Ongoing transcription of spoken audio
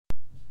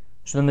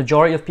So the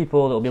majority of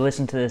people that will be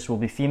listening to this will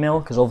be female,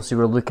 because obviously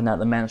we're looking at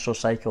the menstrual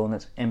cycle and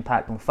its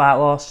impact on fat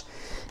loss,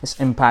 its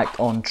impact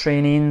on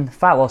training,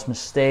 fat loss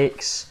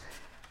mistakes,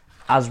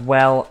 as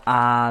well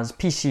as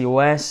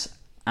PCOS,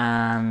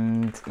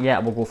 and yeah,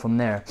 we'll go from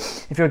there.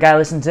 If you're a guy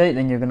listening to it,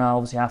 then you're going to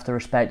obviously have to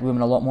respect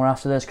women a lot more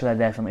after this, because I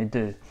definitely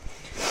do.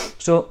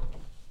 So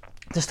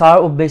to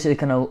start, we'll basically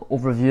kind of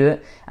overview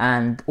it,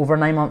 and over a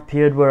 9-month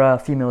period where a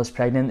female is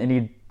pregnant, they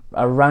need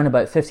around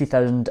about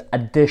 50,000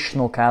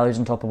 additional calories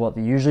on top of what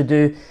they usually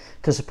do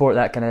to support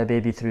that kind of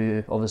baby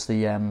through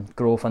obviously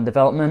growth and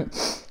development,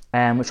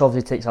 which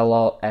obviously takes a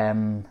lot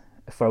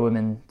for a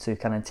woman to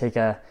kind of take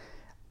a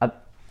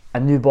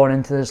newborn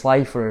into this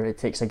life, or it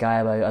takes a guy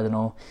about, I don't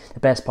know, the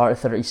best part of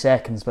 30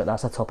 seconds, but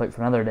that's a topic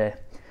for another day.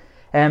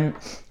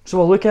 So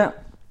we'll look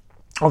at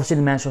obviously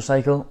the menstrual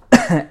cycle.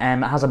 It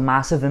has a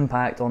massive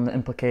impact on the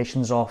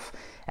implications of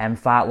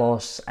fat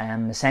loss.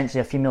 Essentially,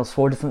 a female's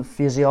 4 different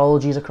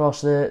physiologies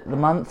across the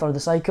month or the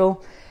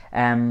cycle,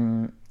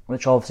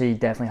 which obviously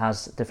definitely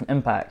has different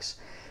impacts.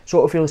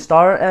 So if we'll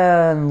start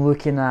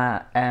looking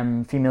at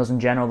females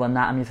in general, the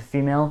anatomy of a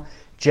female,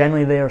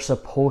 generally they are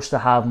supposed to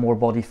have more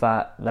body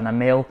fat than a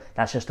male.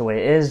 That's just the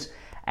way it is.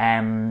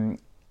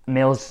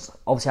 Males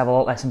obviously have a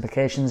lot less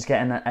implications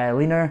getting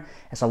leaner.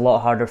 It's a lot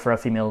harder for a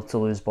female to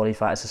lose body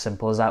fat. It's as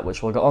simple as that,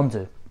 which we'll get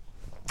onto.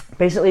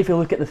 Basically, if you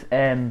look at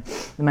the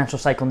menstrual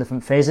cycle in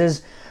different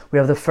phases, we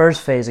have the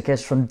first phase, okay,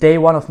 so from day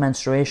 1 of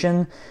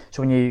menstruation,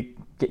 so when you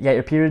get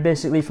your period,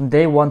 basically, from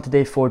day 1 to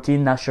day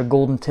 14, that's your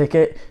golden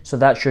ticket, so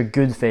that's your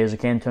good phase,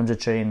 okay, in terms of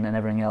training and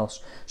everything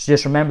else. So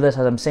just remember this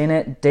as I'm saying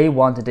it, day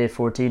 1 to day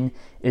 14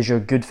 is your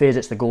good phase,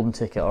 it's the golden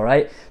ticket,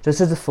 alright? So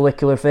this is the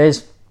follicular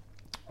phase,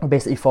 where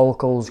basically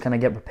follicles kind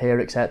of get prepared,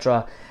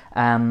 etc.,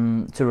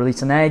 to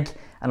release an egg.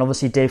 And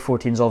obviously day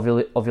 14 is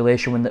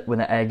ovulation when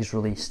the egg is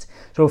released.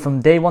 So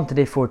from day 1 to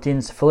day 14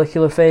 is the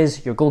follicular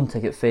phase, your golden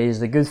ticket phase,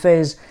 the good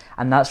phase,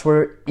 and that's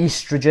where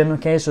estrogen,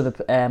 okay, so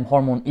the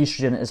hormone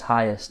estrogen is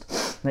highest.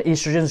 Now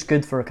estrogen is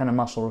good for kind of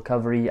muscle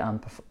recovery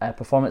and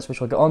performance, which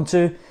we'll get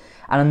onto.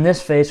 And in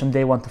this phase, from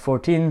day 1 to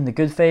 14, the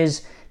good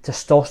phase,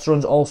 testosterone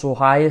is also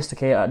highest,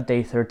 okay, at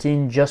day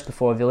 13, just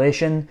before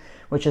ovulation,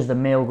 which is the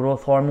male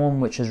growth hormone,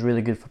 which is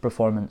really good for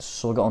performance.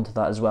 So we'll get onto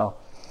that as well.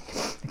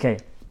 Okay.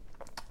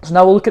 So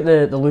now we'll look at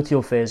the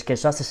luteal phase, okay,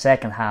 so that's the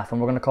second half,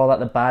 and we're going to call that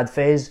the bad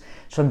phase.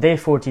 So from day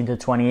 14 to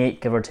 28,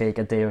 give or take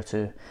a day or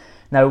two.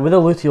 Now with the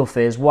luteal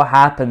phase, what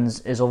happens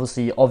is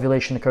obviously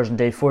ovulation occurs on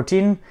day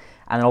 14,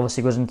 and it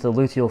obviously goes into the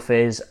luteal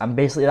phase, and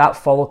basically that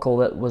follicle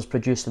that was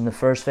produced in the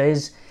first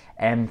phase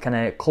kind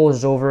of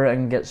closes over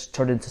and gets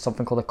turned into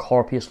something called a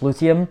corpus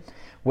luteum,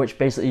 which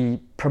basically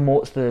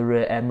promotes the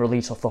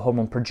release of the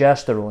hormone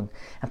progesterone.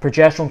 And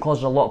progesterone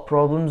causes a lot of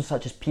problems,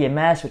 such as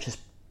PMS, which is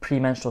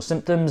premenstrual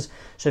symptoms.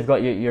 So you've got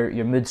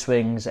your mood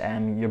swings,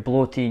 your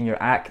bloating, your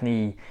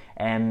acne,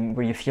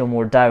 where you feel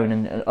more down.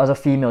 And as a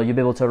female, you'll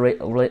be able to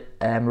relate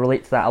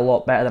to that a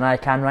lot better than I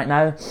can right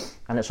now.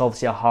 And it's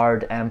obviously a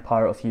hard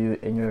part of you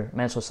in your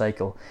menstrual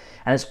cycle.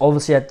 And it's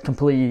obviously it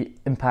completely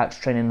impacts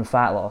training and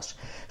fat loss.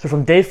 So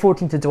from day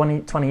 14 to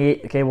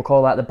 28, okay, we'll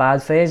call that the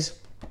bad phase.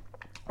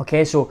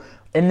 Okay, so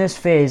in this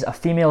phase, a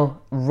female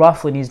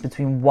roughly needs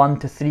between 100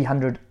 to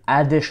 300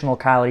 additional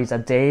calories a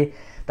day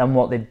than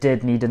what they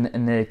did need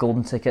in the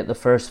golden ticket, the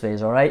first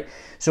phase, alright?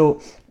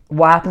 So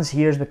what happens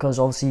here is because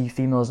obviously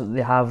females,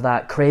 they have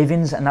that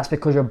cravings, and that's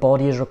because your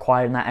body is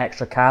requiring that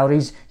extra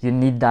calories. You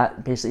need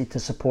that basically to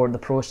support the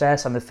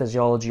process and the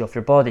physiology of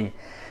your body.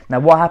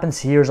 Now what happens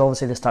here is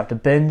obviously they start to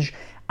binge,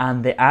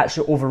 and they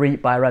actually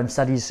overeat by around,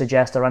 studies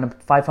suggest around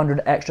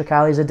 500 extra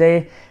calories a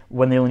day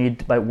when they only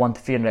need about 100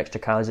 to 300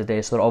 extra calories a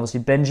day. So they're obviously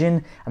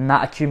binging, and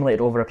that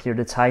accumulated over a period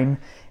of time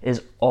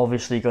is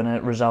obviously going to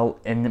result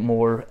in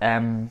more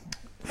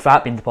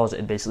fat being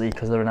deposited, basically,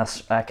 because they're in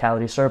a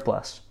calorie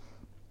surplus.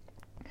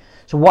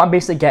 So what I'm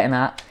basically getting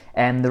at,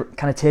 the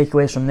kind of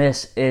takeaways from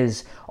this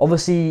is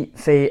obviously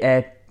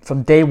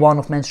from day 1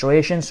 of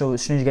menstruation, so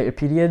as soon as you get your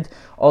period,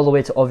 all the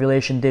way to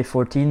ovulation, day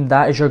 14,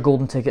 that is your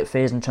golden ticket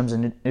phase in terms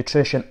of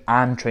nutrition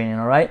and training,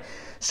 alright?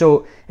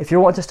 So if you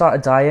want to start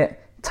a diet,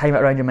 time it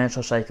around your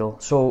menstrual cycle.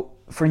 So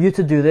for you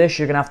to do this,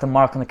 you're going to have to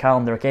mark on the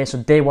calendar, okay?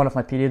 So day 1 of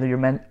my period,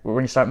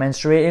 when you start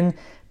menstruating,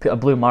 put a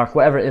blue mark,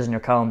 whatever it is in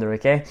your calendar,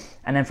 okay?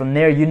 And then from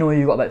there, you know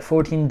you've got about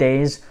 14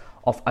 days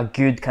of a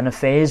good kind of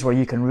phase where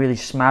you can really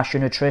smash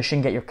your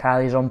nutrition, get your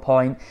calories on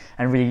point,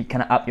 and really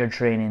kind of up your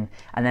training.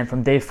 And then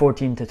from day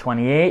 14 to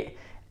 28,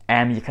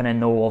 you kind of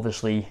know,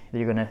 obviously, that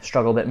you're going to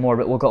struggle a bit more,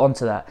 but we'll get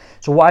onto that.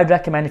 So what I'd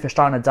recommend if you're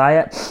starting a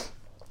diet,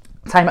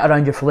 time it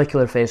around your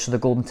follicular phase, so the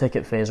golden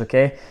ticket phase,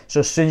 okay?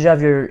 So as soon as you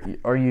have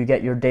you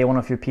get your day 1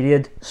 of your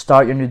period,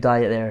 start your new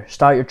diet there,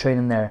 start your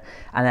training there,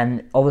 and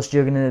then obviously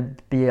you're going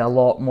to be a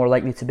lot more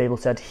likely to be able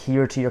to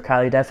adhere to your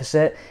calorie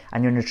deficit,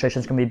 and your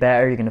nutrition's going to be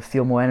better, you're going to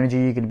feel more energy,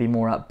 you're going to be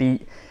more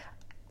upbeat.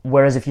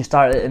 Whereas if you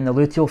start in the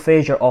luteal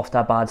phase, you're off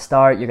to a bad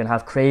start. You're going to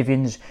have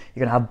cravings,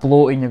 you're going to have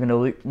bloating, you're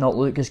going to not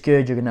look as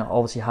good, you're going to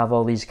obviously have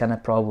all these kind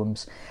of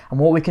problems. And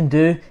what we can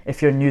do,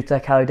 if you're new to a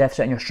calorie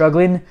deficit and you're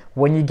struggling,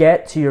 when you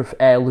get to your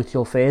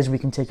luteal phase, we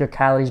can take your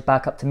calories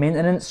back up to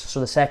maintenance, so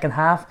the second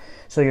half.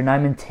 So you're now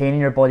maintaining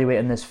your body weight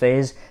in this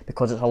phase,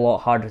 because it's a lot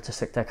harder to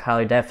stick to a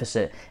calorie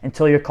deficit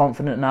until you're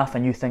confident enough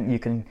and you think you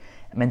can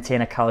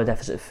maintain a calorie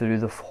deficit through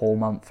the whole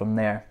month from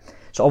there.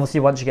 So obviously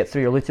once you get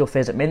through your luteal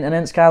phase at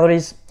maintenance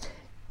calories,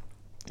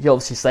 you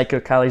obviously cycle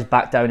your calories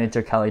back down into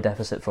your calorie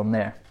deficit from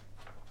there.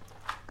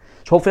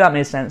 So hopefully that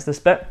made sense, this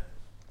bit.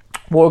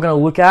 What we're going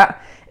to look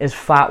at is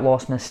fat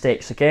loss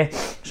mistakes, okay?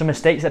 So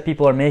mistakes that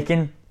people are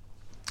making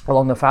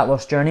along the fat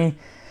loss journey.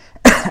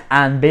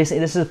 And basically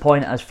this is the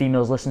point, as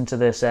females listen to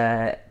this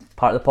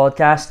part of the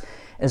podcast,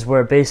 is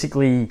where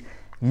basically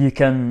you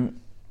can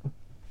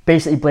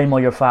basically blame all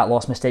your fat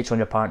loss mistakes on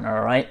your partner,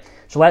 alright?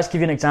 So let's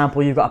give you an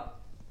example.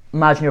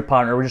 Imagine your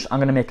partner, I'm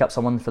going to make up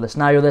someone for the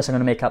scenario I'm going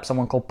to make up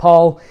someone called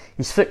Paul.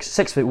 He's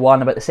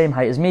 6'1", about the same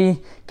height as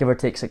me, give or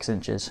take 6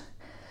 inches.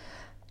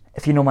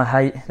 If you know my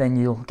height,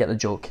 then you'll get the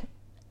joke.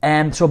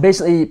 So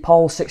basically,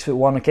 Paul's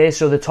 6'1", okay?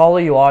 So the taller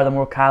you are, the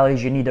more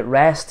calories you need at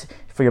rest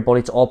for your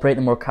body to operate,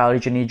 the more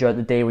calories you need throughout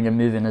the day when you're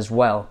moving as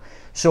well.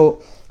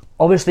 So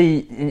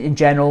obviously, in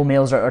general,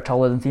 males are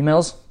taller than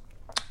females.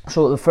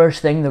 So the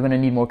first thing, they're going to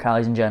need more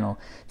calories in general.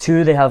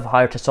 2, they have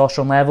higher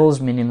testosterone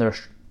levels, meaning they're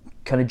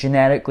kind of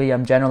genetically,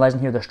 I'm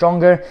generalizing here, they're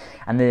stronger,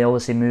 and they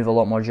obviously move a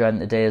lot more during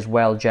the day as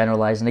well,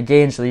 generalizing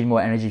again, so they need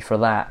more energy for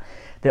that.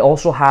 They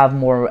also have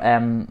more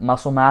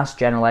muscle mass,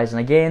 generalizing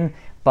again,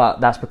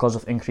 but that's because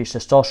of increased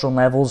testosterone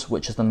levels,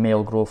 which is the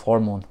male growth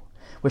hormone,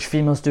 which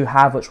females do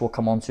have, which we'll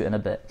come on to in a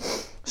bit.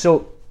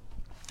 So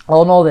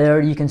all in all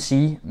there, you can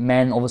see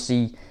men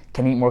obviously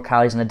can eat more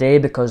calories in a day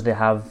because they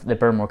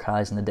burn more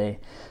calories in a day.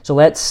 So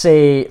let's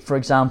say, for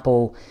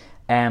example,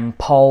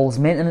 Paul's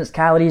maintenance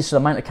calories, so the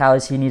amount of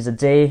calories he needs a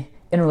day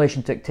in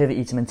relation to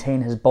activity to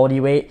maintain his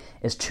body weight,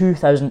 is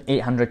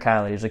 2,800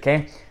 calories,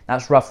 okay?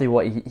 That's roughly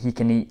what he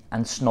can eat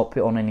and not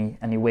put on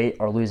any weight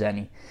or lose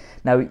any.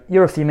 Now,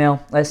 you're a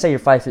female, let's say you're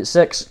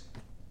 5'6",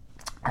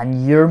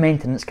 and your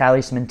maintenance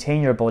calories to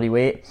maintain your body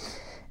weight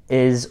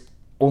is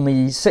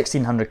only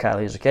 1,600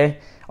 calories, okay?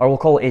 Or we'll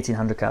call it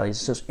 1,800 calories.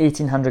 So it's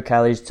 1,800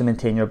 calories to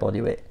maintain your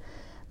body weight.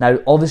 Now,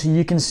 obviously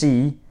you can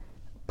see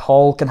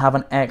Paul can have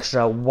an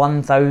extra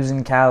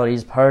 1,000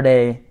 calories per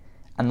day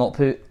and not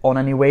put on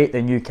any weight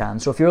than you can.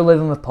 So if you're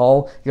living with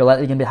Paul, you're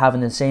likely going to be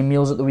having the same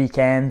meals at the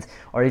weekend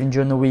or even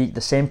during the week,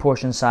 the same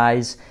portion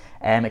size,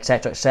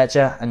 etc,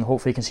 etc, and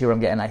hopefully you can see where I'm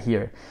getting at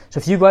here. So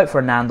if you go out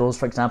for Nando's,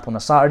 for example, on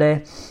a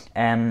Saturday,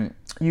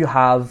 you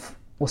have,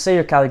 we'll say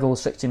your calorie goal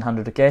is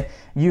 1,600, okay?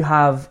 You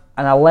have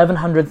an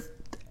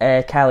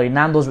 1,100 calorie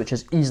Nando's, which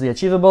is easily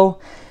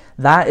achievable.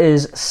 That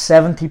is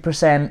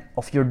 70%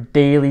 of your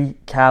daily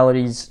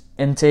calories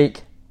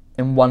intake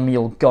in one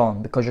meal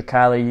gone, because your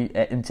calorie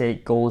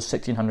intake goal is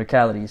 1,600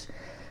 calories.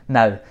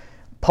 Now,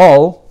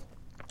 Paul,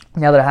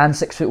 on the other hand,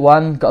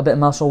 6'1", got a bit of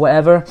muscle,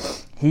 whatever,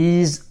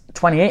 he's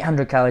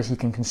 2,800 calories he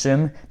can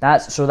consume.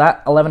 So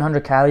that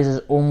 1,100 calories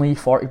is only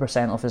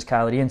 40% of his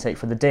calorie intake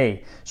for the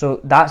day. So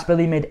that's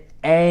really made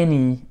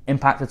any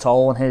impact at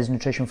all on his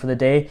nutrition for the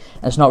day,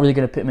 and it's not really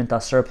going to put him into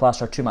a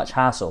surplus or too much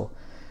hassle.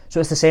 So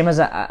it's the same as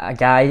a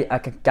guy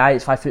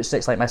that's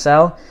 5'6" like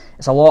myself.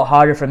 It's a lot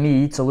harder for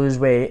me to lose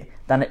weight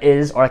than it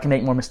is, or I can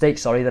make more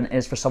mistakes, than it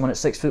is for someone at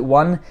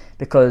 6'1",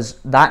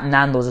 because that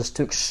Nando's has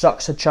took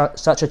such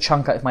a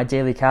chunk out of my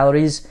daily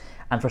calories,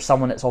 and for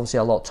someone that's obviously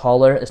a lot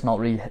taller, it's not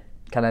really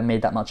kind of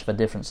made that much of a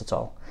difference at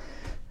all.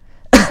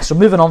 So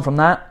moving on from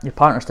that, your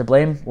partner's to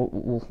blame.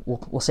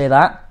 We'll say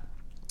that.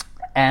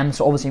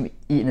 So obviously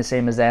eating the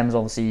same as them is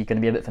obviously going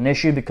to be a bit of an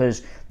issue,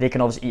 because they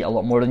can obviously eat a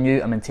lot more than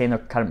you and maintain their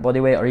current body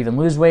weight or even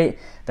lose weight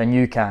than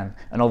you can,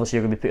 and obviously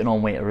you're going to be putting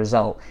on weight as a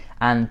result.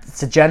 And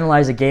to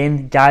generalize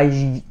again,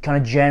 guys kind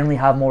of generally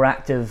have more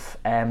active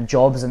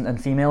jobs than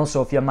females.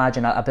 So if you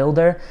imagine a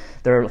builder,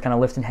 they're kind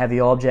of lifting heavy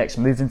objects,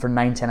 moving for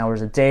 9-10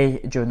 hours a day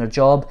during their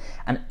job.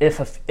 And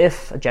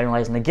if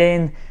generalizing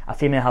again, a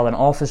female has an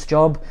office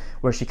job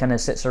where she kind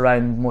of sits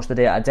around most of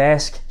the day at a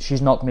desk,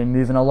 she's not going to be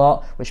moving a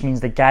lot, which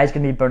means the guy's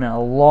going to be burning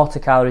a lot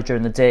of calories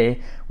during the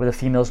day, where the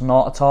female's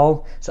not at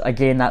all. So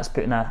again, that's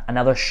putting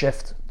another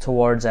shift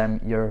towards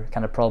your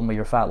kind of problem with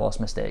your fat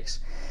loss mistakes.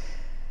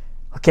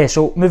 Okay,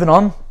 so moving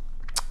on,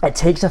 it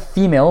takes a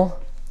female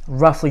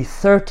roughly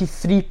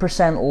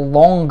 33%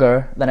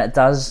 longer than it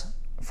does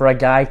for a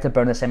guy to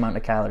burn the same amount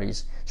of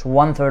calories. So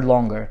 1/3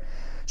 longer.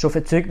 So if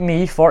it took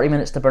me 40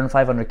 minutes to burn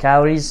 500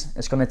 calories,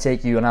 it's going to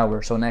take you an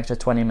hour, so an extra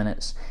 20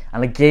 minutes.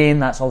 And again,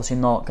 that's obviously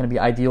not going to be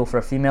ideal for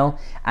a female,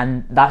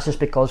 and that's just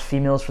because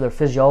females, for their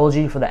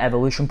physiology, for the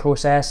evolution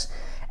process,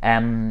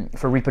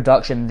 for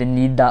reproduction, they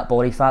need that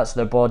body fat, so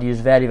their body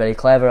is very, very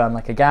clever,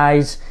 unlike a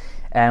guy's,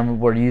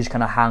 where you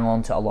kind of hang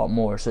on to a lot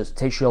more. So it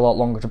takes you a lot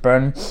longer to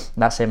burn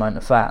that same amount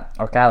of fat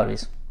or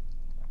calories.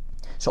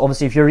 So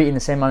obviously if you're eating the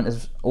same amount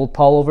as old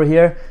Paul over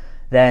here,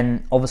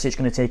 then obviously it's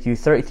going to take you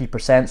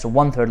 33%, so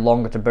 1/3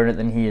 longer to burn it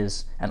than he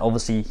is. And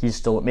obviously he's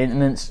still at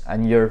maintenance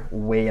and you're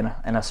way in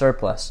a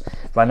surplus,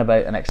 around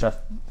about an extra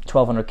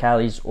 1,200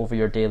 calories over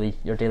your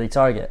daily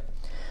target.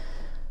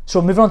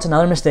 So moving on to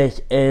another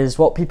mistake is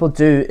what people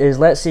do is,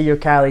 let's say your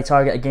calorie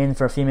target again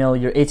for a female,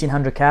 you're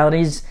 1,800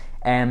 calories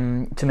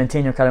to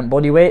maintain your current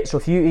body weight. So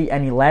if you eat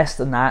any less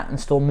than that and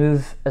still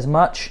move as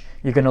much,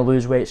 you're going to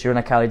lose weight, so you're in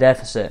a calorie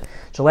deficit.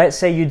 So let's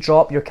say you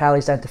drop your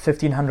calories down to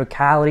 1,500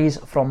 calories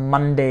from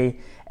Monday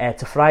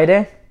to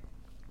Friday.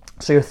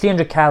 So your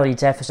 300 calorie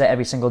deficit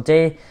every single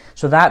day.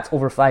 So that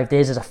over 5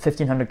 days is a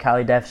 1,500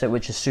 calorie deficit,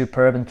 which is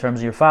superb in terms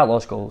of your fat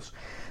loss goals.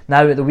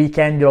 Now at the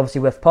weekend, you're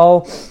obviously with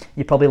Paul.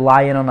 You probably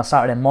lie in on a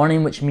Saturday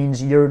morning, which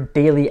means your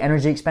daily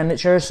energy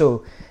expenditure,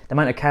 so the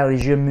amount of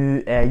calories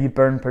you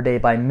burn per day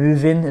by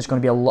moving is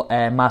going to be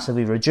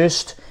massively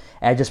reduced,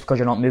 just because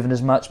you're not moving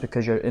as much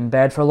because you're in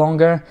bed for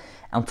longer.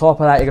 On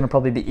top of that, you're going to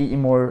probably be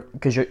eating more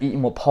because you're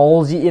eating what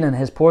Paul's eating in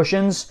his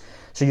portions.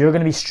 So you're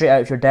going to be straight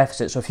out of your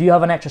deficit. So if you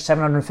have an extra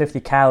 750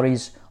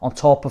 calories on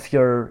top of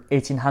your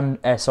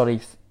 1800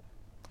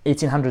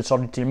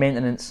 to your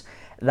maintenance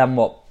than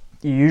what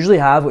you usually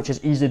have, which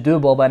is easily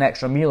doable by an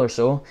extra meal or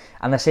so,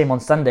 and the same on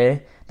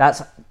Sunday,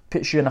 that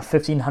puts you in a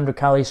 1,500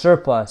 calorie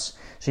surplus.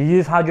 So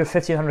you've had your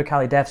 1,500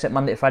 calorie deficit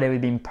Monday to Friday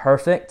would been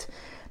perfect.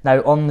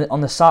 Now on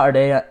the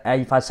Saturday,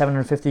 you've had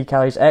 750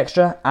 calories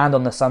extra, and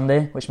on the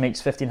Sunday, which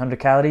makes 1,500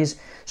 calories.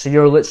 So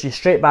you're literally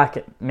straight back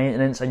at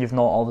maintenance, and you've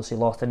not obviously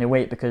lost any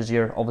weight because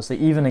you're obviously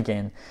even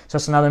again. So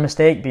that's another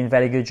mistake, being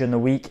very good during the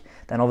week,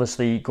 then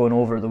obviously going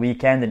over the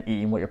weekend and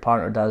eating what your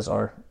partner does,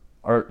 or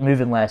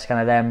moving less, kind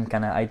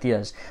of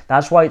ideas.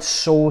 That's why it's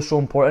so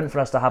important for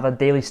us to have a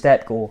daily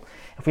step goal.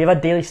 If we have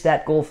a daily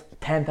step goal of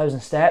 10,000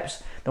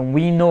 steps, then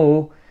we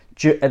know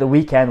at the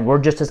weekend we're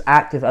just as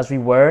active as we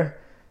were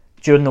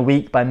during the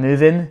week by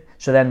moving.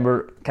 So then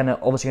we're kind of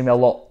obviously going to be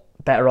a lot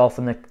better off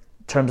in the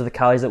terms of the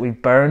calories that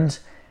we've burned,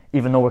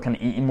 even though we're kind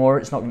of eating more.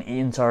 It's not going to eat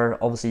into our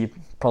obviously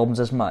problems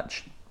as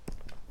much.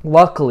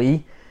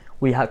 Luckily,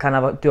 we kind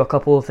of do a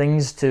couple of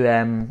things to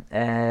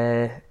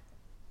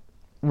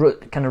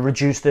kind of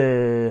reduce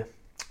the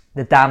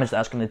damage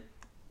that's going to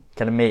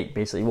kind of make.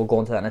 Basically, we'll go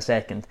into that in a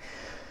second.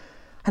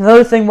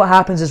 Another thing, what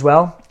happens as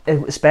well,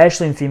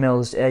 especially in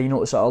females, you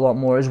notice it a lot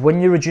more, is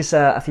when you reduce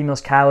a female's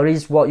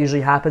calories, what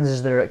usually happens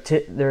is their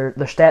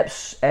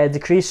steps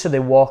decrease, so they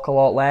walk a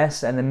lot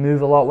less and they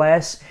move a lot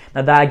less.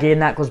 Now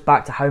that goes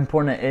back to how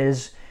important it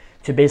is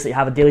to basically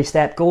have a daily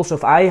step goal. So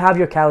if I have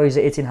your calories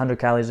at 1,800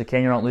 calories, okay,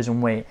 and you're not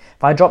losing weight,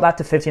 if I drop that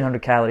to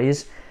 1,500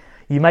 calories,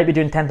 you might be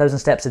doing 10,000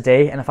 steps a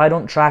day, and if I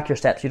don't track your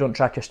steps, you don't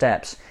track your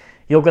steps.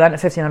 You'll go down to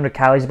 1,500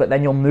 calories, but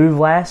then you'll move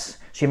less,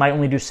 so you might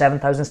only do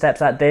 7,000 steps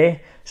that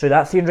day. So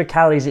that 300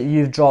 calories that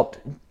you've dropped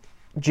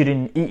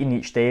during eating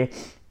each day,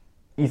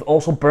 you've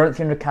also burnt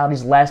 300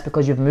 calories less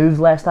because you've moved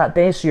less that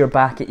day, so you're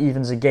back at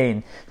evens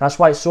again. That's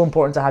why it's so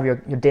important to have your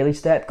daily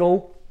step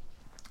goal,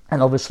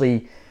 and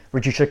obviously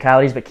reduce your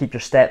calories but keep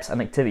your steps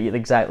and activity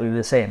exactly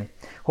the same.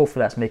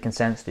 Hopefully that's making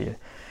sense to you.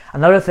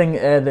 Another thing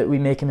that we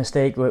make a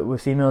mistake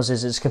with females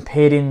is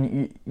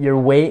comparing your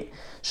weight.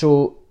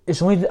 So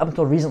it's only up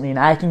until recently, and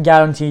I can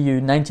guarantee you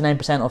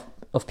 99%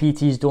 of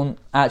PTs don't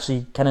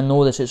actually kind of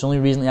know this. It's only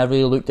recently I've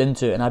really looked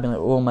into it and I've been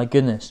like, oh my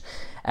goodness.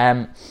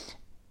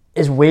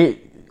 Is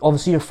weight,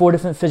 obviously you're 4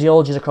 different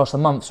physiologies across the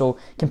month, so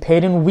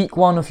comparing week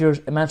 1 of your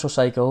menstrual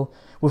cycle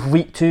with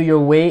week 2 your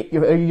weight,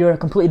 you're a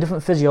completely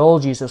different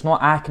physiology, so it's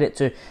not accurate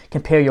to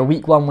compare your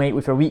week 1 weight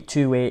with your week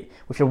 2 weight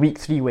with your week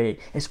 3 weight.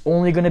 It's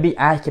only going to be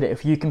accurate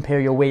if you compare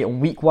your weight on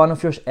week 1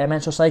 of your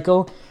menstrual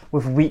cycle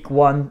with week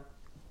 1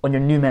 on your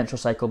new menstrual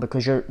cycle,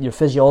 because your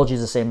physiology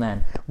is the same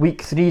then.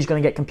 Week 3 is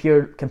going to get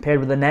compared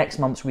with the next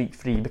month's week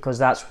 3, because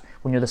that's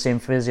when you're the same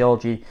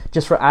physiology,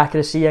 just for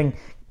accuracy and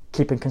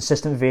keeping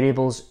consistent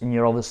variables in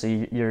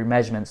your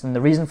measurements. And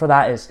the reason for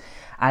that is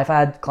I've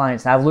had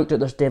clients and I've looked at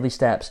their daily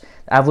steps,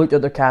 I've looked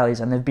at their calories,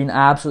 and they've been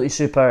absolutely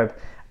superb,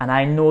 and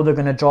I know they're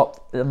going to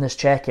drop on this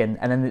check-in,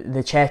 and then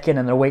they check in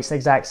and their weight's the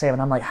exact same,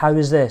 and I'm like, how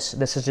is this?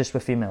 This is just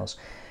with females.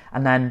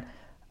 And then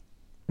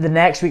the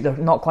next week they're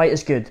not quite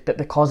as good, but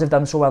because they've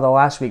done so well the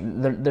last week,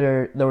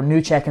 there were new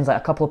check-ins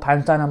like a couple of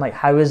pounds down. I'm like,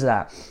 how is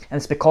that? And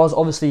it's because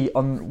obviously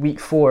on week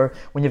 4,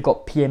 when you've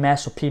got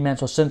PMS or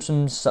premenstrual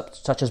symptoms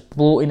such as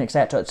bloating,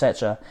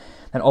 etc.,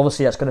 then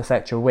obviously that's going to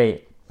affect your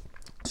weight.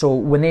 So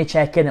when they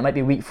check in, it might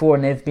be week 4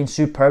 and they've been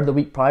superb the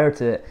week prior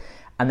to it,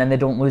 and then they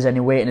don't lose any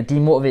weight and it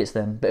demotivates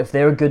them. But if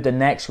they're good the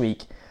next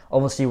week,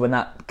 obviously when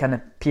that kind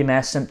of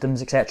PMS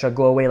symptoms etc.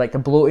 go away, like the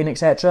bloating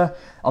etc.,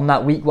 on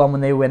that week 1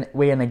 when they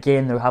weigh in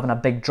again, they're having a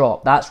big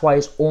drop. That's why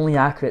it's only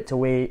accurate to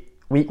weigh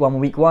week 1,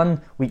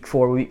 week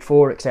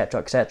 4,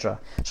 etc.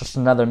 It's just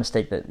another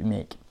mistake that we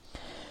make.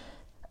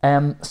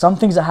 Some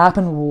things that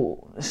happen,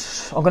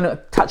 I'm going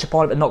to touch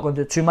upon it but not going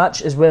to do too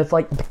much, is with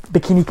like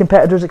bikini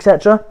competitors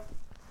etc.,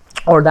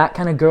 or that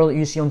kind of girl that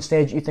you see on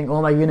stage, you think,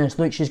 oh my goodness,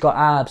 look, she's got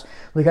abs,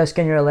 look how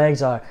skinny her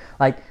legs are.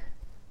 Like,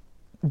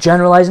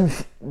 generalizing,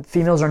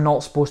 females are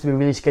not supposed to be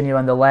really skinny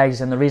around the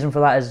legs, and the reason for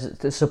that is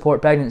to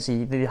support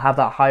pregnancy. They have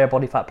that higher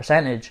body fat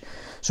percentage.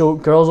 So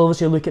girls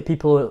obviously look at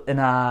people in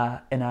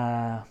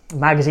a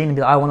magazine and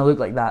be like, I want to look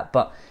like that,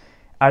 but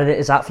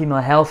is that female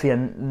healthy?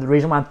 And the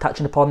reason why I'm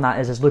touching upon that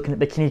is looking at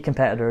bikini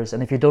competitors.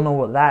 And if you don't know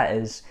what that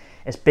is,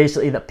 it's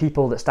basically that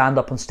people that stand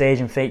up on stage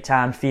and fake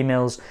tan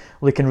females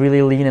looking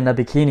really lean in a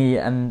bikini,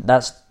 and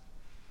that's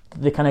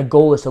the kind of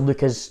goal, is to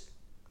look as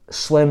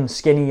slim,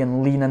 skinny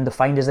and lean and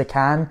defined as they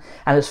can.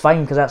 And it's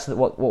fine because that's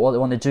what they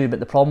want to do, but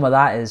the problem with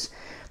that is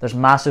there's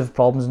massive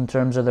problems in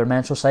terms of their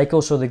menstrual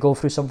cycle. So they go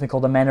through something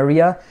called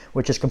amenorrhea,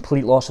 which is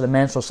complete loss of the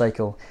menstrual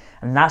cycle,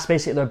 and that's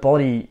basically their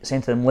body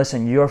saying to them,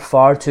 listen, you're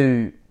far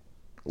too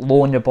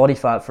low in your body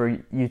fat for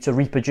you to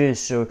reproduce,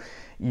 so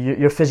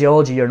your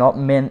physiology, you're not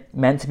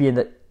meant to be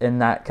in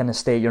that kind of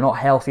state, you're not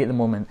healthy at the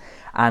moment.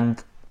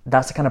 And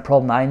that's the kind of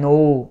problem. I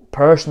know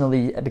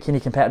personally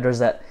bikini competitors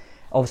that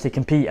obviously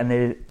compete and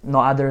they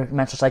not had their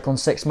menstrual cycle in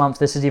 6 months.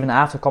 This is even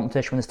after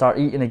competition when they start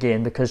eating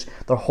again, because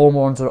their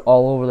hormones are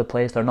all over the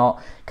place. They're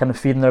not kind of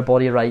feeding their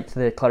body right to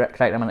the correct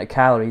amount of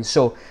calories.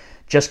 So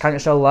just count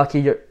yourself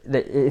lucky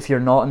if you're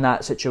not in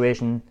that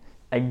situation.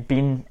 Like,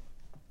 being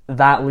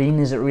that lean,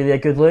 is it really a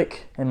good look?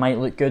 It might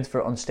look good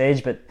for on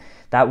stage, but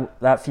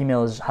that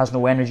female has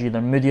no energy.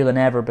 They're moodier than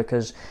ever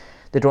because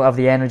they don't have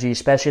the energy,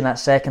 especially in that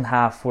second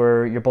half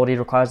where your body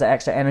requires that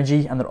extra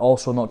energy, and they're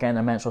also not getting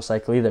their menstrual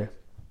cycle either.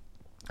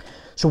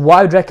 So what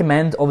I would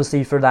recommend,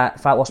 obviously, for that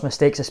fat loss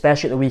mistakes,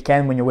 especially at the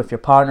weekend when you're with your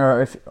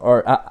partner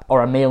or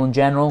a male in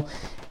general,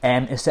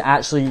 is to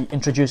actually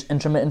introduce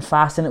intermittent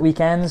fasting at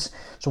weekends.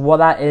 So what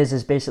that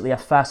is basically a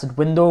fasted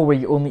window where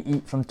you only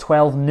eat from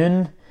 12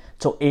 noon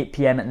till 8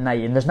 p.m. at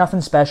night. And there's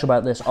nothing special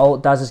about this. All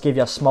it does is give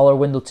you a smaller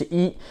window to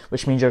eat,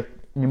 which means you're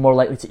more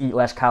likely to eat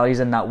less calories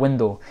in that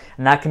window,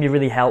 and that can be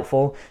really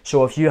helpful.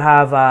 So if you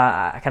have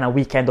a kind of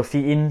weekend of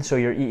eating, so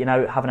you're eating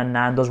out, having a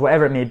Nando's,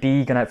 whatever it may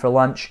be, going out for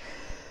lunch,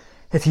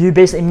 if you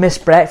basically miss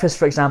breakfast,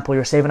 for example,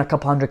 you're saving a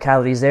couple hundred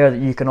calories there that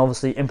you can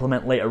obviously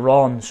implement later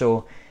on,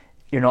 so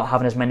you're not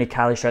having as many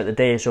calories throughout the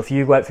day. So if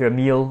you go out for your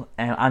meal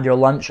and your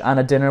lunch and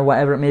a dinner,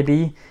 whatever it may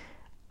be,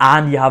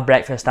 and you have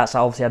breakfast, that's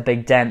obviously a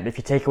big dent. But if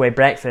you take away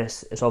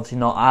breakfast, it's obviously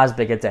not as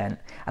big a dent.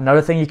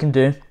 Another thing you can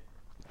do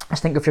is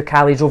think of your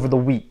calories over the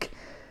week.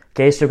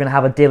 Okay, so you're going to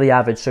have a daily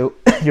average. So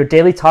your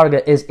daily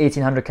target is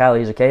 1,800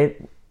 calories, okay?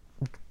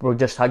 We're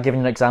just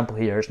giving you an example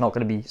here. It's not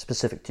going to be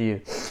specific to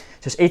you.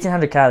 So it's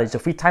 1,800 calories.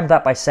 If we times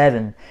that by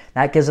 7,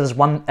 that gives us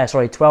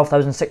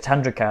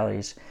 12,600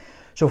 calories.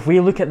 So if we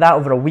look at that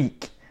over a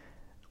week,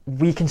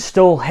 we can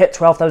still hit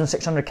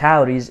 12,600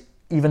 calories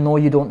even though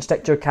you don't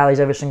stick to your calories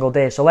every single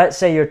day. So let's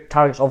say your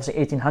target's obviously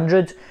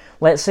 1,800.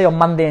 Let's say on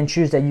Monday and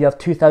Tuesday you have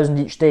 2,000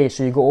 each day,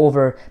 so you go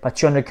over by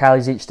 200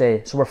 calories each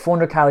day. So we're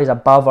 400 calories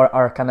above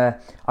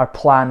our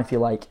plan, if you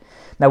like.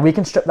 Now we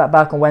can strip that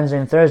back on Wednesday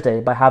and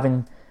Thursday by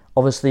having,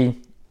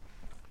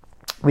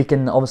 we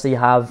can obviously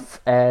have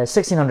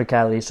 1,600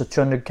 calories, so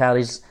 200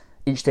 calories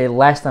each day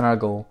less than our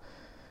goal.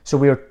 So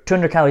we were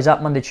 200 calories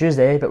up Monday,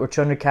 Tuesday, but we're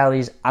 200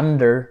 calories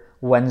under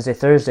Wednesday,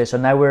 Thursday. So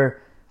now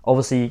we're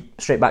obviously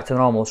straight back to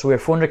normal. So we were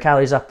 400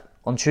 calories up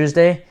on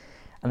Tuesday,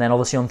 and then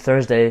obviously on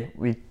Thursday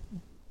we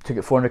took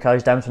it 400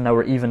 calories down, so now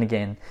we're even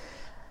again.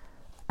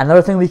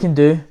 Another thing we can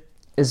do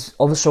is,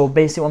 also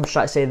basically what I'm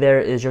trying to say there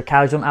is your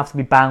calories don't have to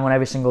be bang on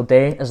every single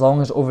day, as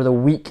long as over the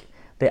week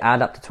they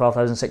add up to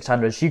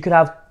 12,600. So you could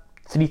have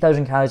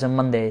 3,000 calories on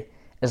Monday,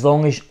 as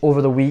long as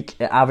over the week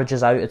it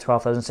averages out at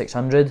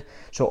 12,600.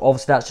 So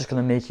obviously that's just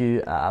going to make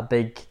you a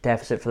big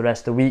deficit for the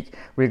rest of the week,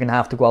 where you're going to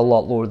have to go a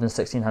lot lower than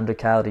 1,600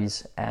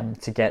 calories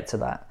to get to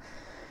that.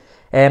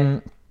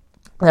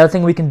 The other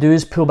thing we can do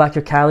is pull back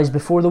your calories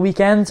before the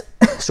weekend.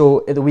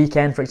 So at the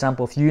weekend, for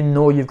example, if you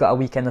know you've got a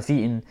weekend of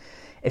eating,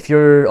 if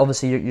you're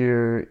obviously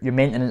your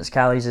maintenance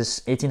calories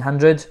is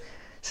 1,800,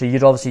 so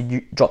you'd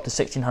obviously drop to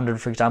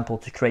 1,600, for example,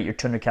 to create your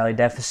 200 calorie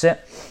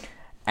deficit.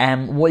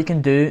 What you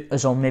can do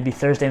is on maybe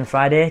Thursday and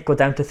Friday, go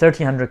down to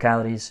 1,300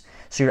 calories.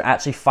 So you're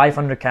actually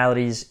 500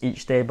 calories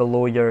each day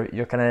below your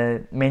kind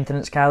of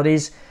maintenance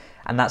calories.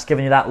 And that's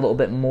giving you that little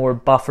bit more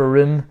buffer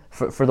room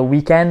for the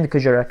weekend,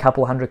 because you're a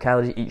couple hundred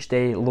calories each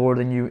day lower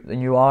than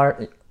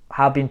you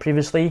have been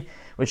previously,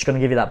 which is going to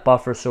give you that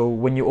buffer. So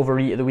when you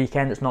overeat at the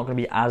weekend, it's not going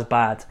to be as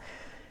bad.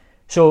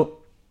 So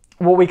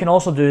what we can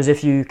also do is,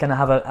 if you kind of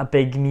have a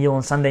big meal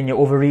on Sunday and you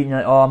overeat and you're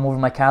like, oh, I'm over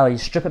my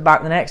calories, strip it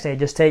back the next day.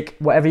 Just take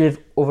whatever you've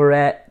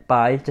overate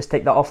by, just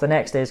take that off the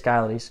next day's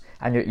calories,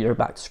 and you're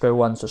back to square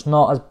one. So it's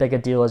not as big a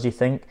deal as you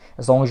think,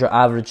 as long as your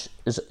average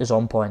is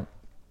on point.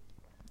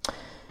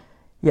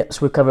 Yep,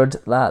 so we covered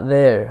that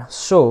there.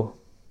 So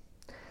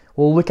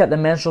we'll look at the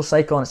menstrual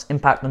cycle and its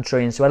impact on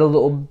training. So we had a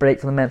little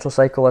break from the menstrual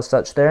cycle as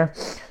such there.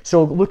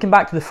 So looking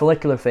back to the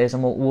follicular phase,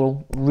 and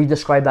we'll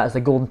re-describe that as the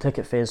golden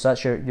ticket phase. So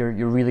that's your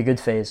really good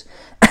phase.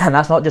 And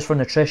that's not just for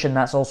nutrition,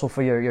 that's also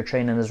for your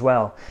training as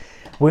well.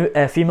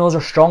 Females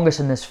are strongest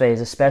in this phase,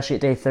 especially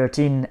at day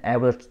 13,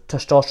 where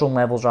testosterone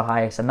levels are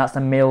highest, and that's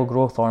the male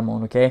growth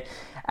hormone, okay?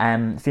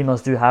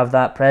 Females do have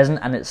that present,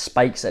 and it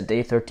spikes at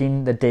day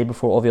 13, the day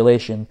before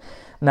ovulation.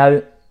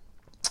 Now,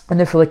 In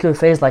the follicular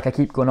phase, like I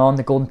keep going on,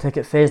 the golden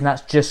ticket phase, and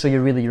that's just so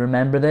you really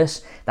remember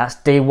this, that's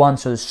day 1.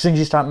 So as soon as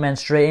you start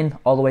menstruating,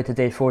 all the way to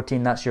day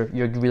 14, that's your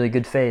really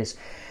good phase.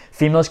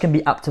 Females can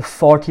be up to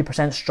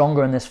 40%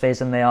 stronger in this phase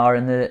than they are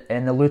in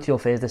the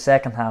luteal phase, the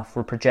second half,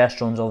 where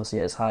progesterone's obviously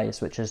at its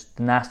highest, which is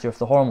the nastier of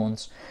the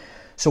hormones.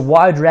 So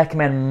what I'd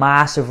recommend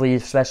massively,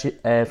 especially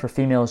for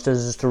females,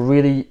 is to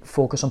really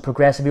focus on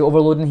progressively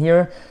overloading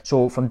here.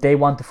 So from day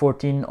 1 to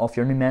 14 of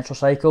your new menstrual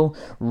cycle,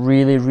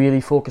 really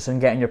focus on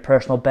getting your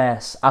personal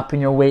best,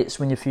 upping your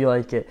weights when you feel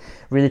like it,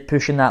 really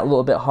pushing that a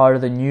little bit harder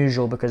than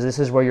usual, because this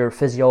is where your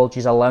physiology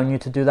is allowing you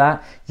to do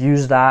that.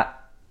 Use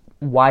that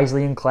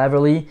wisely and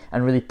cleverly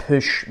and really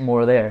push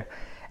more there.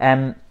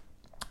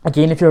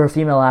 Again, if you're a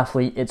female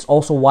athlete, it's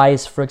also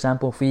wise, for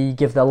example, if we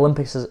give the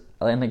Olympics as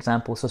an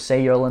example, so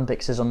say your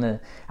Olympics is on the,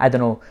 I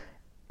don't know,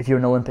 if you're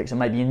in Olympics, it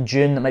might be in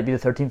June, it might be the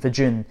 13th of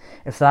June.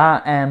 If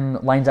that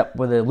lines up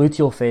with the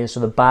luteal phase,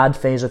 so the bad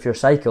phase of your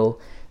cycle,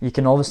 you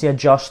can obviously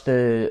adjust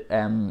the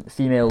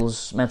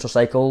female's menstrual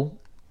cycle.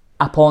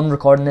 Upon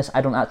recording this, I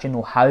don't actually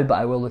know how, but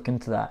I will look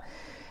into that.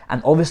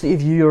 And obviously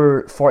if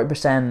you're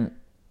 40%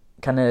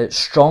 kind of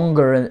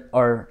stronger,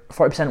 or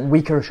 40%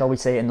 weaker, shall we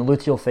say, in the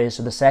luteal phase,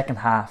 so the second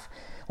half,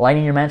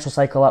 lining your menstrual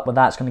cycle up with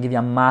that's going to give you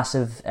a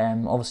massive,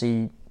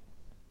 obviously,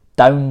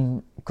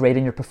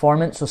 downgrading your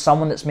performance. So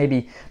someone that's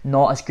maybe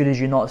not as good as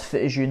you, not as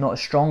fit as you, not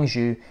as strong as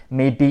you,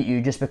 may beat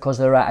you just because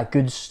they're at a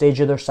good stage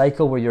of their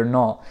cycle where you're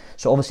not.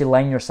 So obviously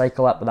lining your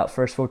cycle up with that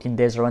first 14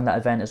 days around that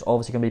event is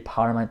obviously going to be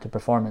paramount to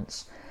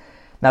performance.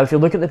 Now if you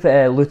look at the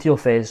luteal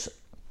phase,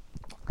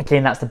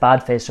 again, that's the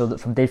bad phase, so that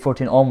from day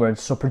 14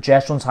 onwards, so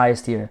progesterone's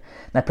highest here.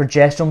 Now,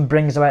 progesterone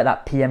brings about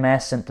that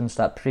PMS symptoms,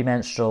 that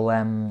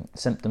premenstrual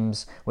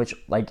symptoms, which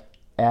like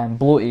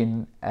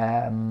bloating,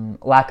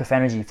 lack of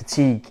energy,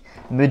 fatigue,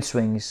 mood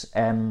swings,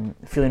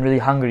 feeling really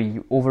hungry,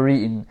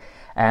 overeating,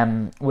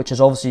 which is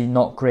obviously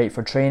not great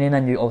for training,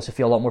 and you also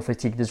feel a lot more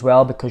fatigued as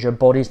well because your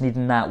body's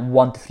needing that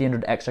 100 to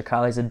 300 extra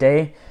calories a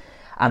day,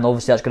 and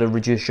obviously that's going to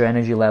reduce your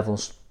energy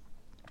levels.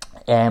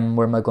 Where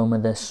am I going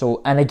with this?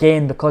 So, and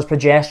again, because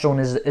progesterone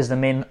is the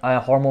main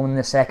hormone in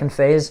the second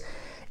phase,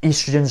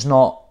 estrogen's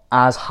not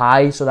as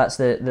high, so that's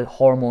the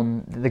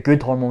hormone, the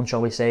good hormone,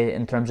 shall we say,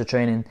 in terms of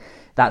training.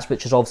 That's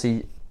which is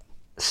obviously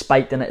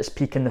spiked in at its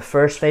peak in the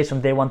first phase from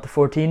day 1 to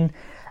 14.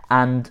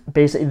 And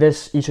basically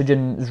this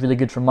estrogen is really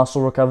good for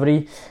muscle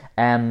recovery,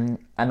 and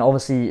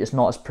obviously it's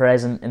not as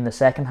present in the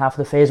second half of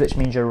the phase, which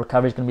means your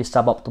recovery is going to be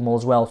suboptimal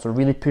as well. So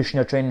really pushing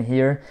your training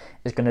here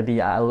is going to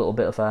be at a little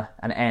bit of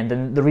an end.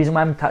 And the reason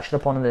why I'm touching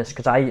upon this,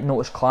 because I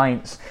notice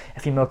clients,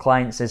 female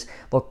clients, is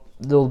look,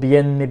 they'll be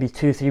in maybe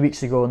 2-3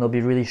 weeks ago and they'll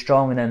be really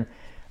strong, and then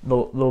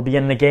they'll be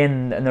in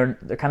again and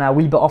they're kind of a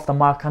wee bit off the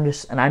mark.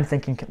 I'm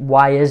thinking,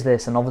 why is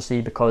this? And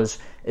obviously because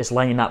it's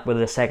lining up with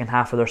the second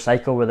half of their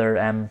cycle, with their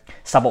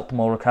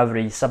suboptimal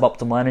recovery,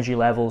 suboptimal energy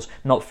levels,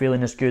 not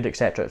feeling as good,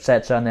 etc.,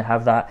 etc., and they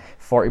have that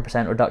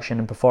 40% reduction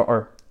in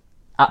or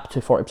up to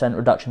 40%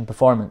 reduction in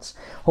performance.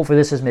 Hopefully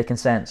this is making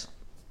sense.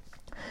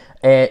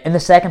 In the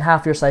second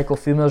half of your cycle,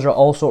 females are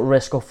also at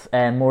risk of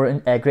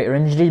greater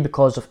injury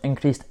because of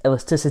increased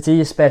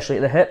elasticity, especially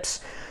at the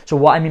hips. So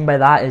what I mean by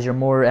that is you're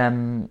more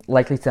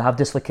likely to have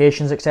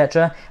dislocations,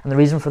 etc. And the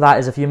reason for that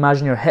is if you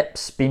imagine your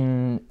hips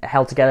being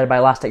held together by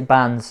elastic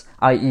bands,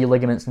 i.e.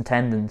 ligaments and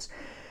tendons.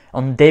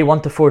 On day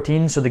 1 to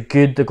 14, so the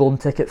golden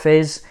ticket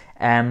phase,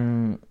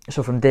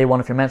 so from day 1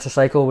 of your menstrual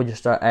cycle, when you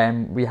start,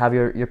 we have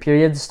your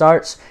period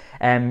starts,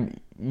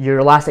 your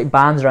elastic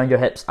bands around your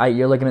hips, i.e.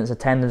 your ligaments and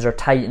tendons, are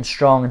tight and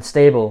strong and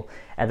stable,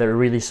 they're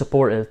really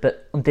supportive.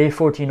 But on day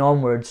 14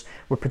 onwards,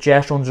 where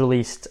progesterone's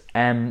released,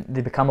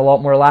 they become a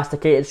lot more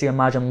elasticated. So you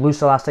imagine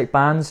loose elastic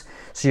bands,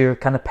 so your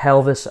kind of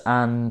pelvis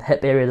and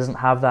hip area doesn't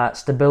have that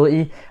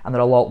stability, and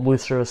they're a lot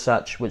looser as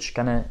such, which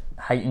kind of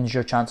heightens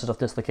your chances of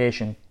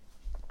dislocation.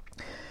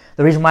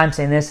 The reason why I'm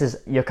saying this is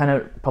you're kind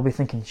of probably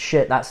thinking,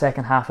 shit, that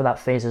second half of that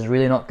phase is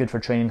really not good for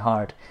training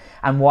hard.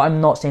 And what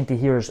I'm not saying to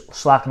here is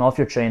slacking off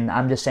your training.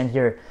 I'm just saying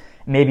here,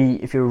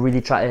 maybe if you're really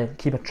trying to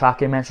keep a track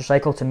of your menstrual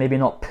cycle, to maybe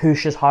not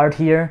push as hard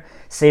here,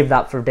 save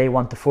that for day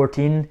 1 to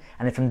 14, and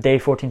then from day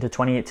 14 to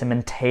 28 to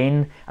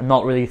maintain, and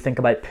not really think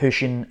about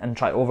pushing and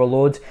try to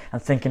overload and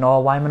thinking,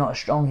 oh, why am I not as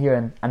strong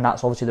here? And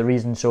that's obviously the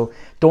reason. So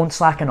don't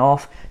slacken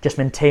off, just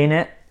maintain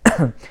it,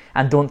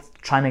 and don't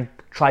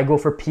try go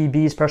for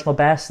PBs, personal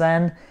best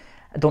then.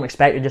 Don't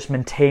expect to just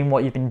maintain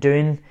what you've been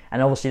doing,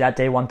 and obviously that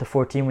day 1 to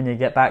 14, when you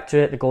get back to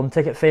it, the golden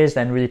ticket phase,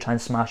 then really try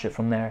and smash it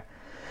from there.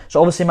 So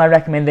obviously my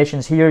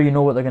recommendations here, you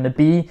know what they're going to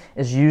be,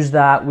 is use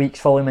that weeks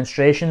following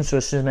menstruation. So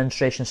as soon as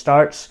menstruation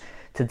starts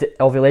to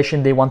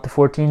ovulation, day 1 to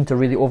 14, to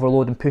really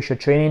overload and push your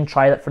training.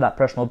 Try that for that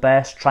personal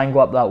best, try and go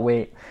up that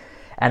weight.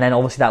 And then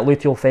obviously that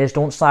luteal phase,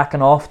 don't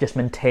slacken off, just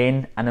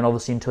maintain, and then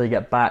obviously until you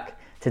get back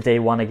to day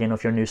 1 again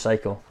of your new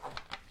cycle.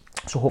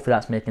 So hopefully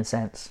that's making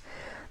sense.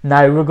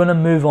 Now we're going to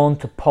move on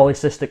to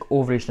polycystic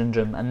ovary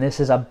syndrome, and this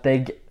is a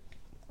big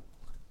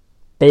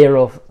bear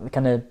of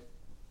kind of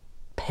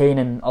pain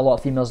in a lot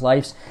of females'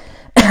 lives.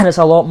 and it's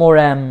a lot more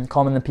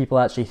common than people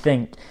actually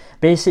think.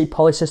 Basically,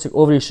 polycystic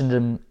ovary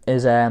syndrome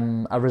is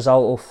a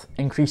result of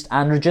increased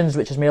androgens,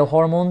 which is male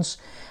hormones,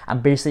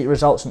 and basically it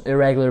results in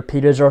irregular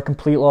periods or a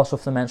complete loss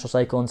of the menstrual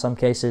cycle in some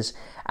cases,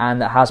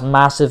 and it has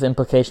massive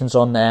implications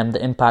on the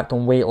impact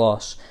on weight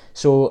loss.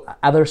 So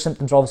other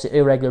symptoms are obviously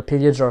irregular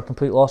periods or a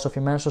complete loss of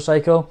your menstrual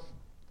cycle,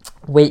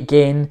 weight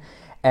gain,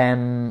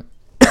 and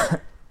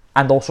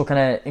also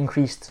kind of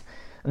increased,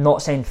 I'm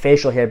not saying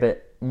facial hair,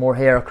 but more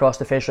hair across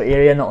the facial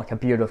area, not like a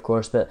beard of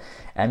course, but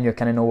you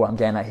kind of know what I'm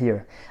getting at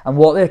here. And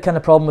what the kind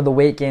of problem with the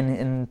weight gain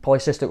in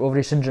polycystic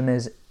ovary syndrome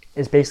is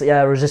basically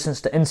a resistance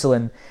to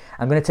insulin.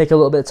 I'm going to take a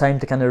little bit of time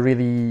to kind of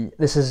really,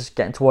 this is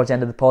getting towards the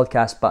end of the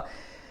podcast, but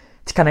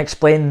to kind of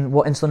explain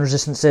what insulin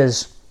resistance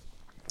is.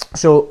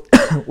 So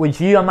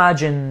if you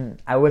imagine,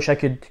 I wish I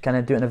could kind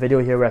of do it in a video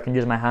here where I can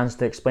use my hands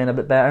to explain a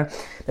bit better.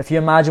 If you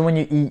imagine when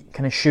you eat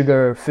kind of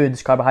sugar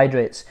foods,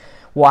 carbohydrates,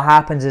 what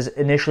happens is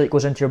initially it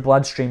goes into your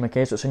bloodstream,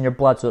 okay, so it's in your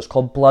blood, so it's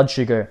called blood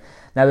sugar.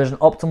 Now there's an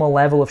optimal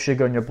level of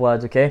sugar in your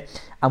blood, okay,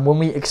 and when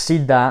we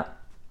exceed that,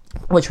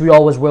 which we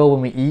always will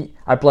when we eat,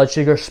 our blood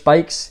sugar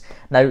spikes.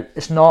 Now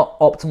it's not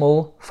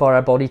optimal for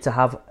our body to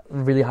have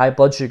really high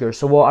blood sugar,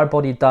 so what our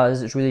body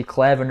does is really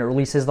clever, and it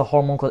releases the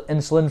hormone called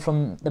insulin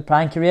from the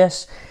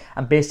pancreas,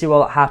 and basically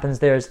what happens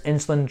there is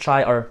insulin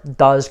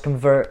does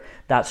convert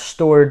that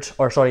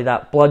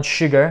blood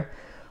sugar,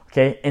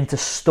 okay, into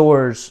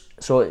stores.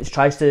 So it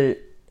tries to,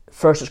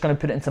 first it's going to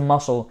put it into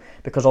muscle,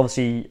 because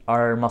obviously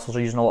our muscles are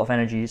using a lot of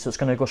energy, so it's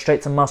going to go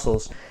straight to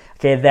muscles.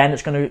 Okay, then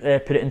it's going to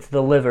put it into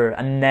the liver,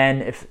 and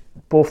then if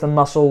both the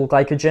muscle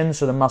glycogen,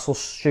 so the muscle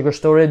sugar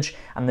storage,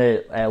 and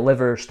the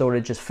liver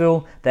storage is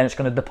full, then it's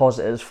going to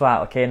deposit it as fat,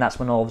 okay, and that's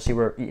when obviously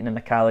we're eating in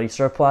a calorie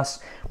surplus,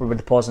 where we're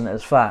depositing it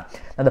as fat.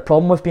 Now the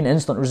problem with being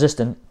insulin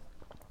resistant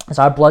is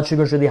our blood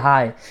sugar is really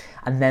high,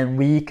 and then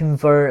we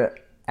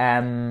convert,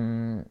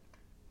 obviously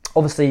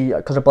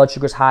because our blood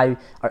sugar is high,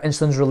 our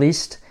insulin's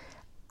released,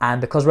 and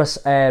because we're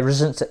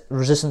resistant to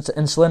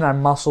insulin, our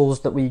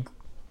muscles that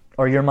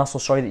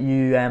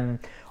you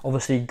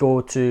obviously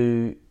go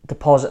to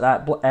deposit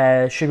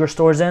that sugar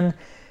stores in,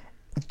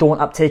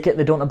 don't uptake it,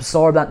 they don't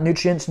absorb that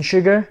nutrients and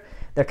sugar,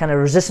 they're kind of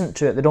resistant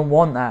to it, they don't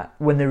want that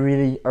when they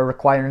really are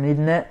requiring and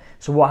needing it.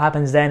 So what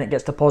happens then, it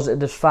gets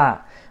deposited as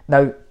fat.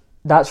 Now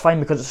that's fine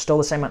because it's still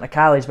the same amount of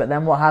calories, but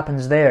then what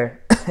happens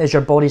there is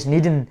your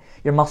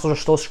muscles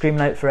are still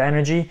screaming out for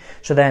energy,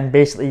 so then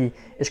basically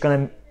it's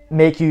going to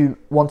make you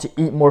want to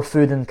eat more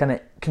food and kind of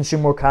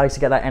consume more calories to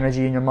get that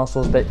energy in your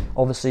muscles, but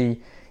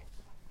obviously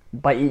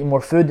by eating more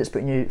food it's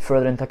putting you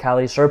further into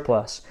calorie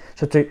surplus.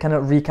 So to kind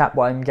of recap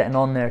what I'm getting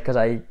on there, because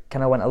I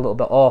kind of went a little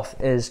bit off,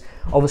 is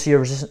obviously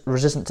you're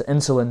resistant to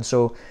insulin,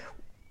 so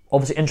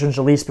obviously insulin's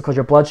released because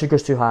your blood sugar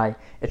is too high,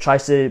 it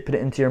tries to put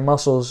it into your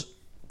muscles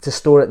to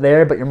store it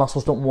there, but your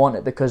muscles don't want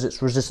it because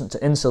it's resistant to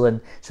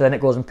insulin, so then it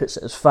goes and puts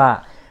it as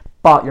fat.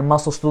 But your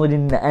muscle's still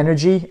needing the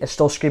energy, it's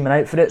still screaming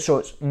out for it, so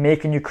it's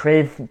making you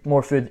crave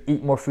more food,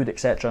 eat more food,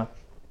 etc.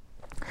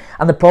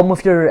 And the problem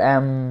with your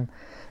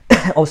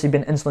obviously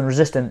being insulin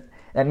resistant,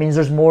 it means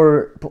there's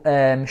more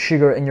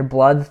sugar in your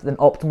blood than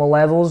optimal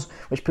levels,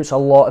 which puts a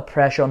lot of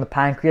pressure on the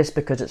pancreas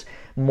because it's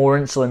more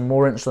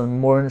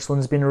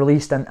insulin's being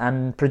released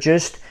and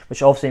produced,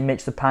 which obviously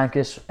makes the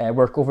pancreas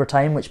work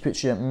overtime, which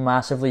puts you at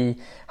massively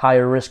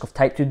higher risk of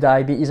type 2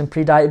 diabetes and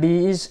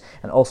pre-diabetes,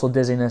 and also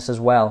dizziness as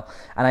well.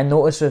 And I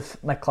notice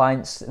with my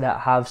clients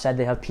that have said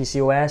they have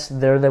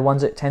PCOS, they're the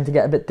ones that tend to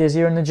get a bit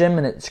dizzier in the gym,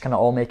 and it's kind of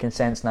all making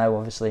sense now,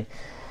 obviously.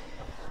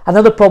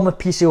 Another problem with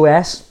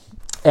PCOS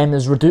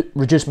is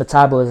reduced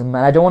metabolism,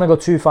 and I don't want to go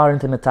too far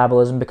into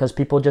metabolism because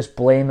people just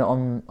blame it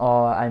on,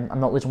 I'm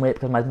not losing weight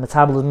because my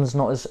metabolism is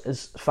not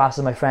as fast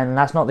as my friend, and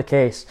that's not the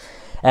case.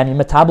 Your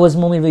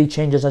metabolism only really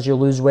changes as you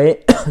lose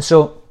weight,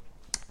 so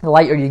the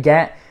lighter you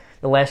get,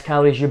 the less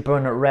calories you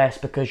burn at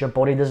rest, because your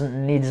body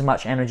doesn't need as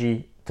much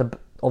energy to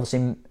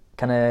obviously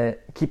kind of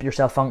keep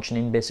yourself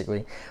functioning,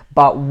 basically.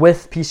 But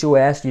with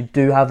PCOS, you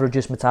do have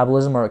reduced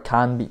metabolism, or it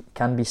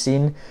can be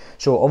seen.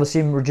 So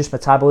obviously, reduced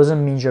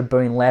metabolism means you're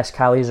burning less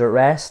calories at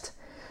rest.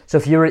 So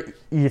if you were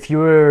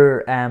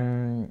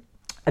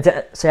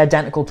say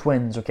identical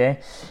twins,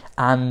 okay,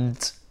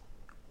 and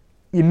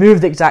you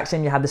moved the exact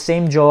same, you had the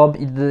same job,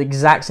 you did the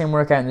exact same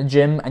workout in the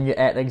gym, and you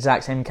ate the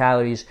exact same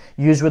calories,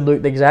 yours would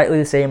look exactly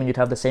the same, and you'd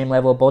have the same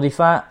level of body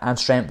fat and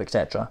strength,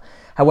 etc.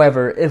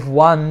 However, if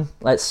one,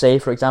 let's say,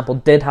 for example,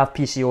 did have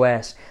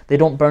PCOS, they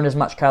don't burn as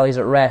much calories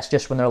at rest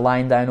just when they're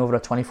lying down over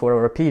a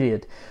 24-hour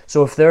period.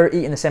 So if they're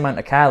eating the same amount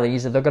of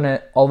calories, they're going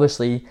to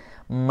obviously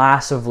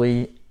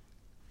massively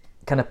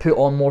kind of put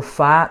on more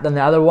fat than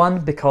the other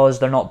one because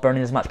they're not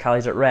burning as much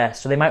calories at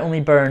rest. So they might only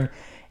burn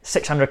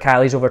 600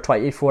 calories over a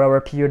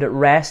 24-hour period at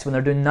rest when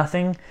they're doing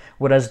nothing,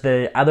 whereas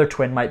the other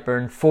twin might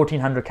burn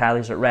 1,400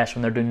 calories at rest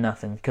when they're doing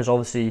nothing, because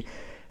obviously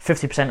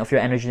 50% of your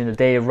energy in a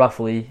day,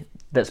 roughly,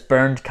 that's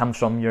burned comes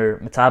from your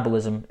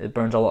metabolism. It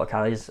burns a lot of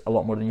calories, a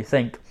lot more than you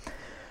think.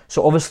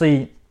 So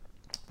obviously,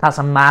 that's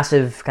a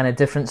massive kind of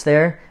difference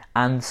there,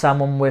 and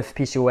someone with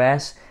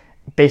PCOS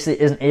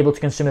basically isn't able to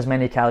consume as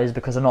many calories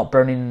because they're not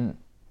burning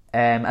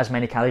as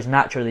many calories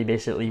naturally,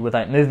 basically,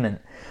 without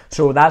movement.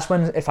 So that's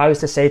when, if I was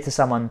to say to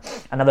someone,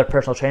 another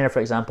personal trainer, for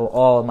example,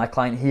 oh, my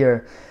client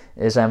here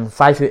is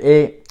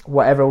 5'8",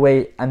 whatever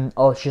weight, and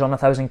oh, she's on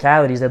 1,000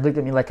 calories, they'd look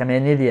at me like I'm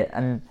an idiot.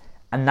 And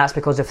that's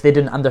because if they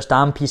didn't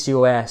understand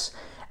PCOS,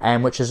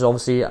 which is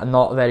obviously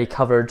not very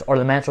covered, or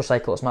the menstrual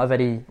cycle, it's not a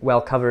very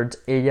well covered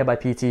area by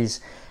PTs,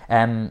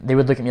 they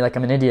would look at me like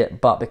I'm an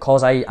idiot. But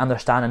because I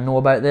understand and know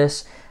about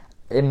this,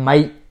 it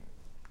might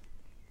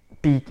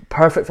be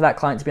perfect for that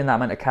client to be in that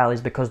amount of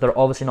calories, because they're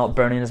obviously not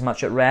burning as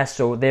much at rest,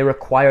 so they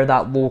require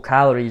that low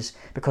calories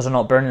because they're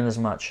not burning as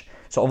much,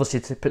 so obviously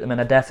to put them in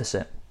a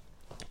deficit.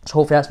 So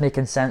hopefully that's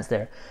making sense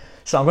there.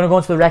 So I'm going to go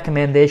into the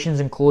recommendations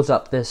and close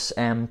up this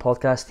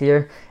podcast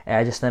here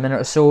just in a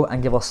minute or so,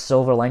 and give a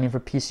silver lining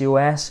for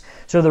PCOS.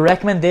 So the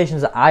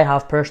recommendations that I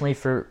have personally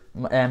for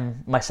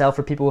myself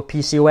for people with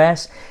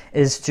PCOS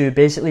is to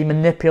basically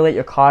manipulate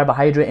your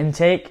carbohydrate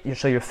intake,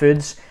 so your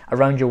foods,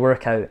 around your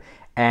workout.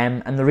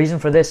 And the reason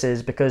for this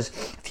is because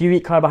if you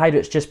eat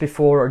carbohydrates just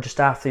before or just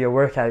after your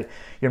workout,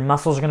 your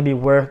muscles are going to be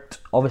worked,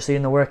 obviously,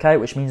 in the workout,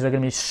 which means they're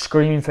going to be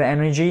screaming for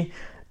energy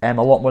a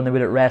lot more than they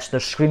would at rest. They're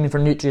screaming for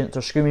nutrients,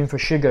 they're screaming for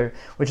sugar,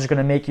 which is going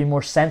to make you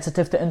more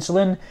sensitive to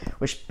insulin,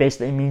 which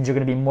basically means you're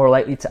going to be more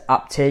likely to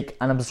uptake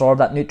and absorb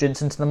that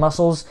nutrients into the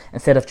muscles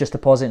instead of just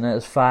depositing it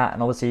as fat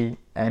and obviously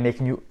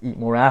making you eat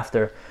more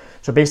after.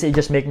 So basically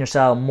just making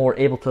yourself more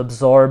able to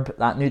absorb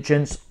that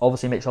nutrients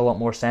obviously makes a lot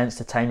more sense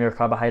to time your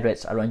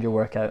carbohydrates around your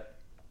workout.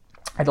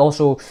 I'd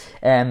also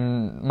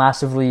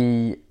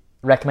massively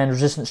recommend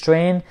resistance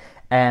training.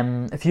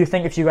 If you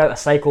go out a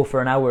cycle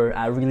for an hour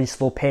at a really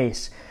slow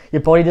pace,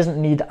 your body doesn't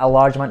need a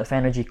large amount of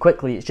energy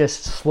quickly. It's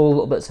just slow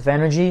little bits of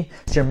energy,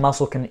 so your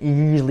muscle can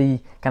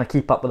easily kind of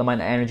keep up with the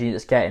amount of energy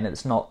it's getting.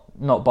 It's not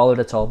bothered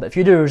at all. But if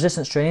you do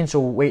resistance training, so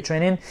weight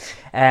training,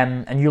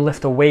 and you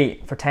lift a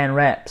weight for 10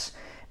 reps,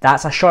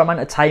 that's a short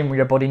amount of time where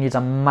your body needs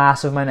a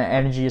massive amount of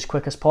energy as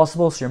quick as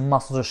possible, so your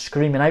muscles are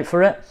screaming out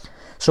for it.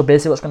 So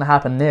basically what's going to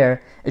happen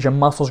there is your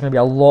muscles are going to be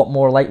a lot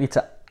more likely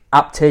to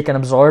uptake and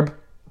absorb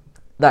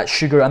that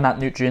sugar and that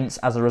nutrients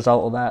as a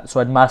result of that. So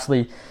I'd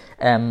massively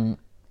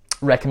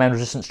recommend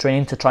resistance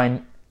training to try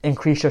and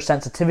increase your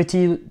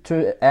sensitivity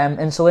to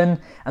insulin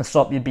and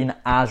stop you being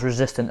as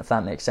resistant, if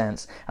that makes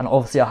sense. And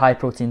obviously a high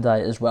protein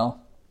diet as well.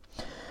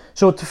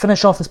 So to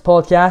finish off this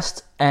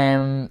podcast,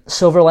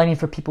 silver lining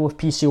for people with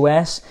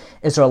PCOS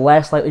is they're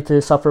less likely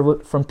to suffer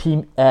from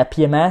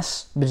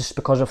PMS just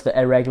because of the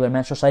irregular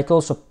menstrual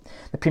cycle. So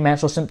the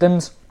premenstrual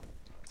symptoms,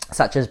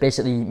 such as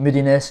basically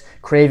moodiness,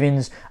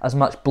 cravings, as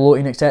much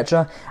bloating,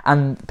 etc.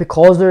 And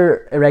because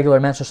they're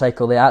irregular menstrual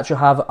cycle, they actually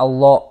have a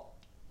lot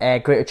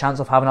greater chance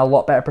of having a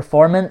lot better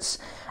performance.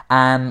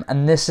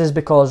 And this is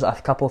because of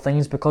a couple of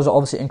things. Because of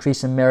obviously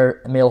increasing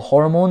male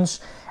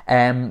hormones,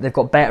 they've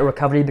got better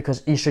recovery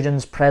because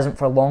estrogen's present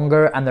for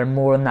longer and they're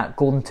more in that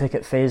golden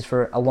ticket phase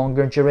for a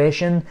longer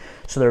duration.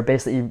 So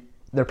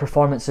their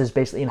performance is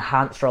basically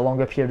enhanced for a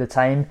longer period of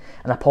time,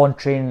 and upon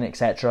training,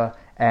 etc.,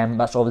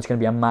 that's always going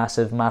to be a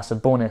massive,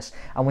 massive bonus.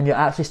 And when you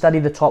actually study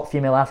the top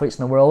female athletes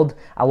in the world,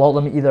 a lot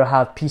of them either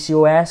have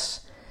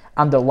PCOS,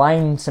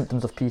 underlying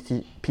symptoms of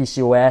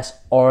PCOS,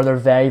 or they're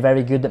very,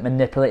 very good at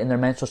manipulating their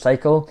menstrual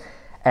cycle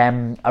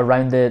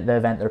around the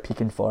event they're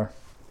peaking for.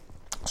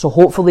 So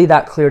hopefully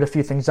that cleared a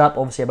few things up,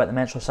 obviously, about the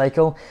menstrual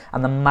cycle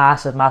and the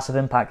massive, massive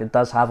impact it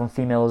does have on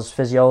females'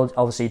 physiology,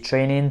 obviously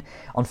training,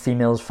 on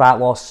females' fat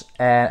loss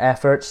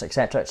efforts,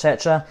 etc.,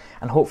 etc.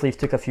 And hopefully you've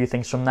took a few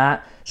things from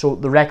that. So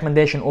the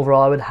recommendation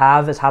overall I would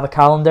have is have a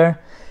calendar.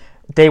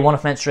 Day 1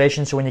 of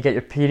menstruation, so when you get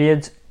your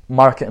period,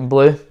 mark it in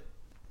blue.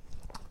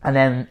 And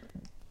then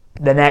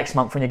the next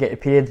month when you get your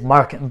period,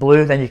 mark it in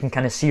blue. Then you can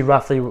kind of see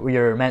roughly where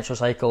your menstrual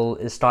cycle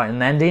is starting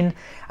and ending,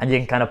 and you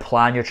can kind of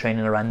plan your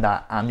training around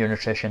that and your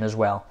nutrition as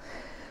well.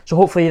 So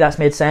hopefully that's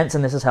made sense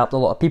and this has helped a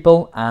lot of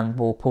people, and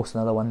we'll post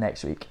another one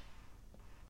next week.